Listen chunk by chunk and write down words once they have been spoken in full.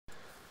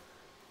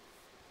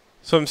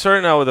So I'm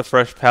starting out with a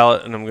fresh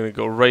palette, and I'm going to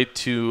go right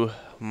to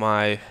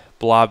my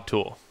Blob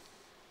Tool.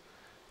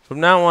 From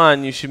now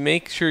on, you should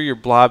make sure your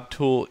Blob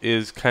Tool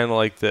is kind of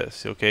like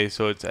this. Okay,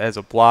 so it's as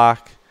a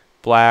block,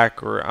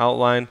 black, or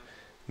outline.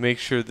 Make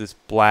sure this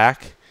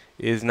black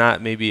is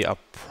not maybe a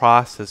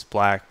process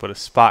black, but a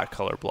spot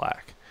color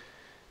black.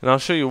 And I'll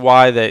show you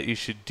why that you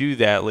should do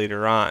that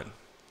later on.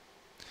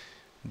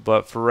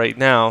 But for right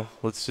now,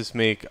 let's just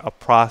make a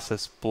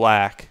process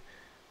black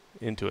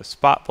into a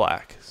spot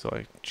black. So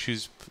I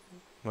choose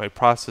my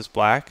process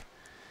black,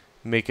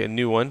 make a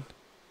new one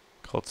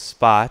called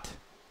spot,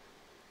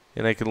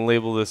 and I can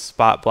label this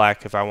spot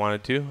black if I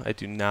wanted to. I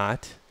do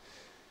not.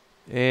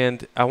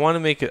 And I want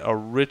to make it a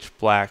rich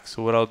black,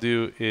 so what I'll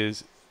do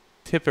is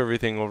tip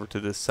everything over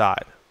to this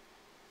side.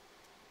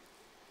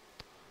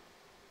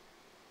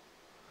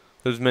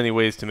 There's many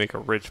ways to make a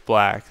rich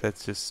black.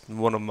 That's just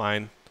one of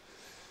mine.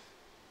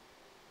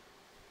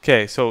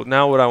 Okay, so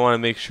now what I want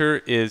to make sure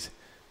is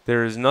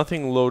there is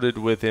nothing loaded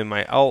within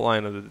my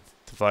outline of the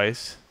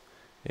device,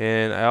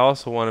 and I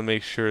also want to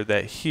make sure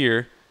that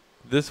here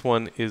this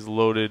one is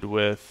loaded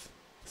with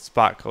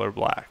spot color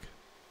black.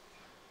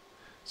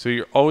 So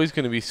you're always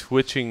going to be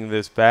switching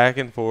this back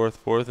and forth,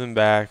 forth and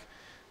back,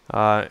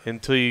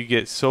 until you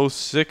get so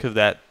sick of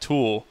that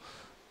tool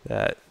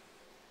that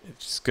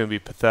it's just going to be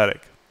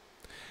pathetic.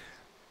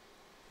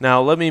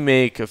 Now let me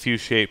make a few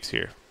shapes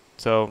here.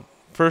 So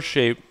first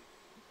shape,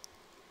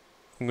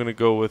 I'm going to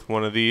go with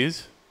one of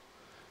these,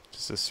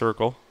 just a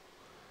circle.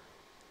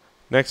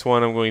 Next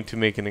one, I'm going to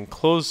make an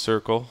enclosed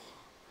circle,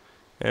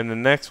 and the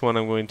next one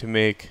I'm going to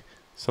make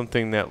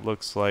something that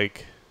looks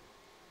like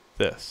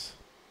this.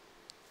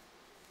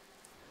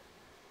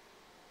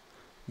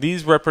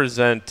 These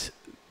represent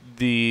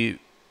the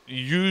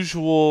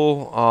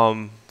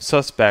usual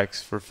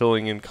suspects for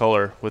filling in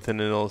color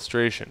within an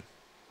illustration.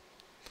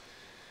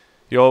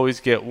 You always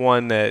get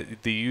one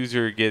that the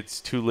user gets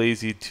too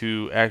lazy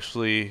to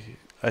actually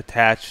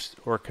attach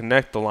or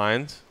connect the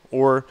lines,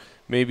 or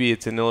maybe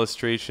it's an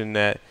illustration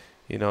that,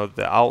 you know,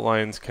 the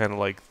outline's kind of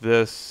like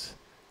this.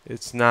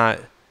 It's not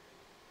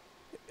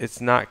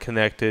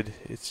connected,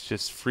 it's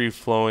just free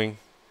flowing,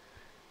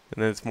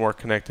 and then it's more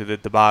connected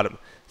at the bottom,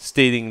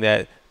 stating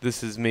that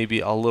this is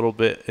maybe a little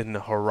bit in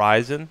the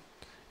horizon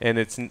and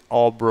it's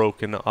all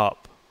broken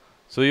up.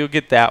 So you'll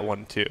get that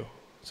one too.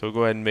 So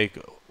go ahead and make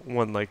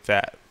one like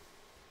that.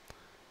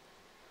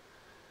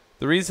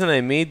 The reason I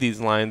made these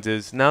lines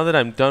is now that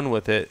I'm done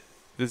with it,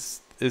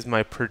 this is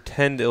my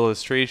pretend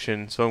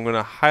illustration, so I'm going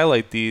to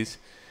highlight these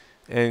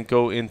and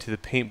go into the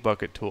paint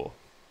bucket tool.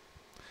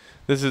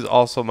 This is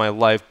also my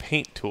live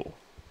paint tool.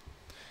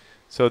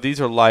 So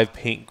these are live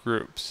paint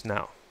groups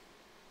now.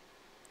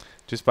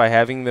 Just by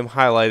having them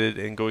highlighted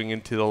and going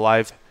into the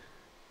live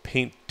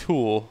paint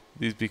tool,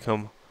 these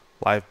become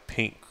live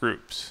paint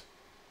groups.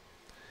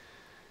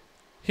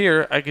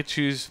 Here I could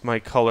choose my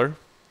color,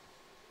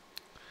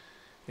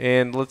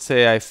 and let's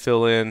say I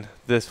fill in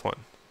this one.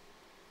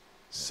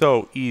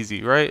 So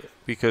easy, right?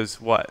 Because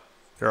what?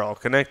 They're all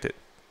connected.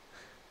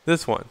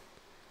 This one,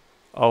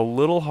 a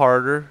little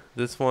harder.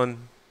 This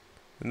one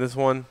and this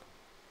one,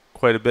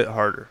 quite a bit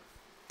harder.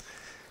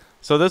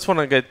 So this one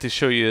I get to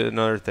show you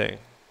another thing.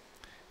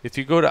 If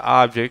you go to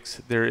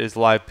objects, there is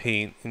live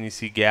paint and you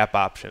see gap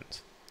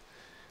options.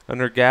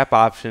 Under gap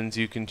options,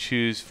 you can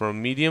choose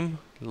from medium,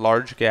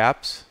 large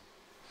gaps,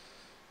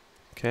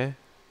 okay,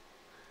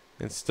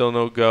 and still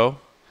no go.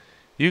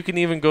 You can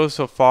even go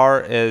so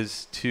far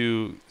as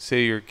to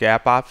say your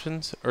gap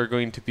options are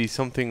going to be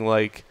something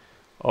like,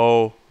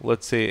 oh,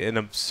 let's say an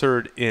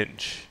absurd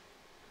inch.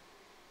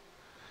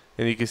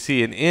 And you can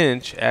see an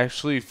inch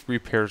actually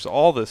repairs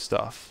all this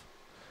stuff.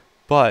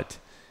 But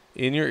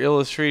in your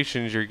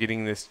illustrations, you're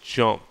getting this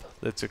jump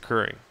that's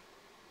occurring.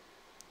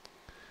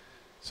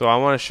 So I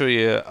want to show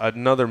you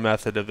another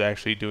method of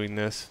actually doing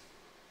this.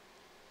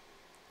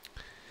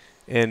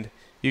 And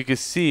you can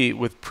see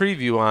with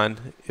preview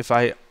on, if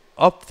I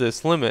up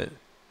this limit,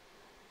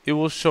 it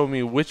will show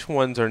me which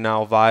ones are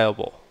now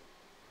viable.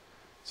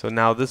 So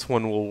now this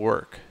one will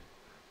work.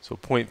 So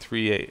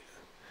 0.38.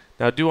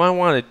 Now do I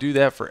want to do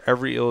that for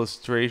every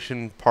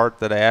illustration part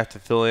that I have to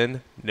fill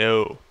in?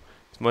 No.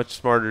 It's much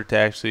smarter to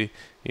actually,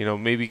 you know,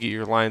 maybe get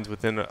your lines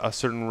within a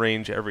certain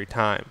range every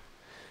time.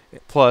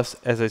 Plus,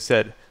 as I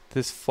said,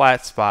 this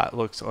flat spot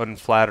looks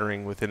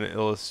unflattering within an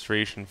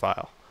illustration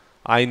file.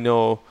 I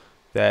know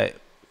that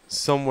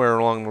somewhere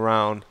along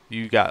around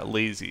you got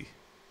lazy.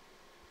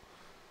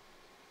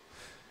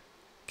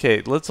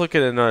 Okay, let's look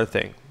at another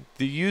thing.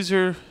 The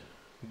user,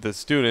 the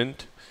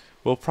student,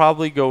 will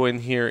probably go in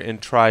here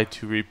and try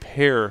to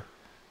repair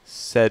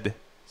said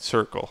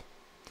circle.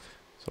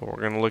 So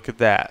we're going to look at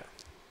that.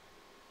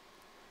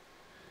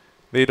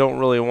 They don't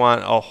really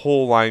want a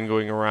whole line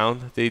going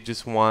around. They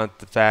just want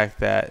the fact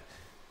that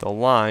the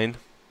line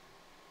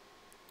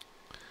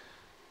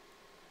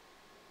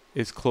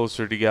is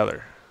closer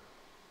together.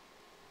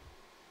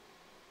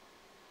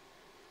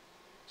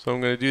 So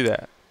I'm going to do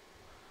that.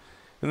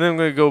 And then I'm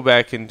going to go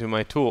back into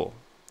my tool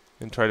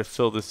and try to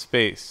fill this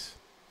space.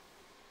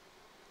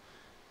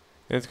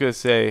 And it's going to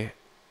say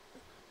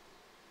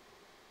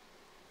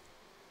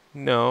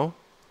No,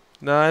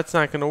 that's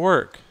not going to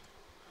work.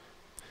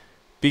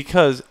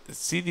 Because,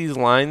 see these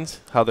lines,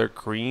 how they're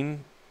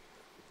green,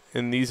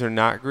 and these are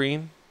not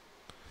green?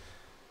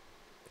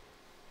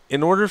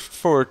 In order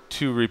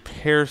to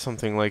repair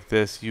something like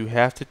this, you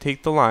have to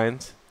take the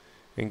lines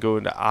and go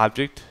into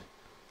Object,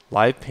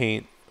 Live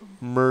Paint,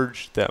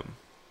 merge them.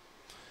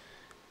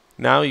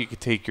 Now you can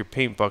take your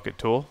paint bucket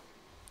tool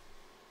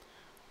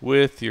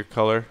with your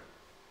color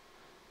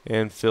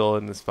and fill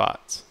in the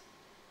spots.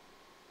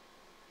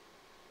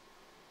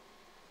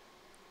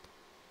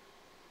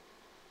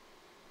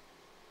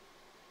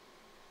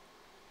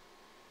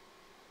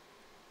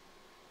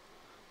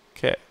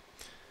 Okay.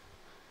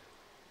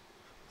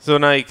 So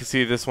now you can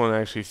see this one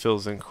actually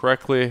fills in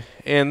correctly,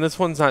 and this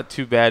one's not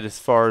too bad as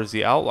far as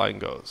the outline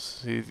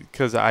goes,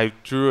 because I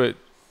drew it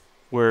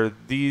where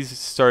these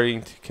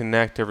starting to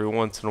connect every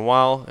once in a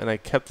while, and I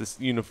kept this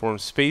uniform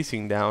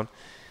spacing down.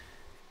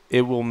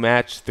 It will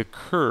match the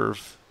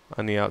curve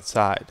on the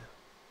outside.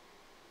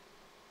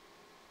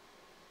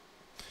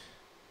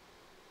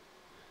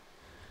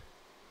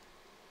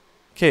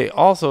 Okay,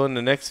 also in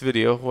the next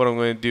video, what I'm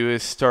going to do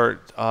is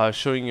start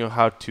showing you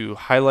how to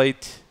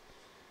highlight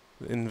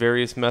in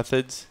various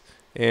methods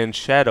and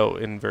shadow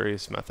in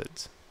various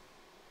methods.